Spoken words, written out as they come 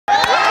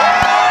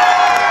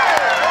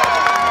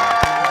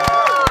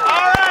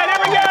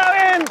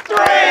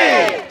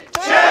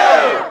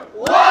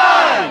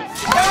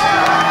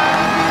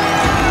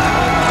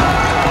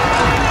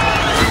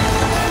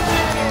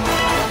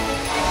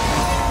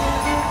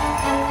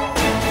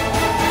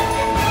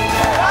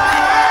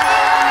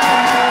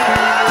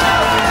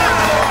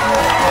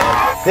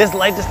This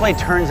light display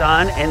turns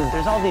on and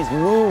there's all these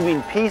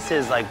moving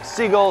pieces like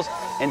seagulls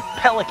and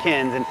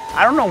pelicans, and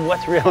I don't know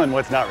what's real and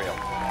what's not real.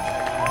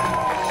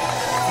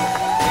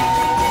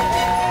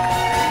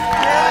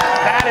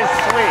 That is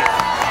sweet.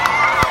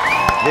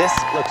 This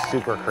looks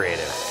super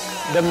creative.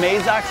 The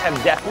Mazochs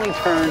have definitely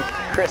turned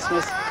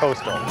Christmas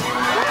coastal.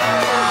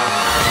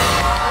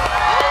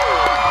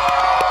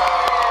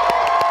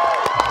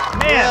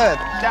 Man,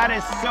 that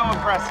is so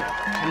impressive.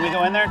 Can we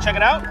go in there and check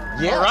it out?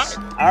 Yes.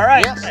 All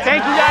right. Yes.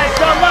 Thank you guys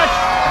so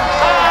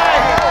much.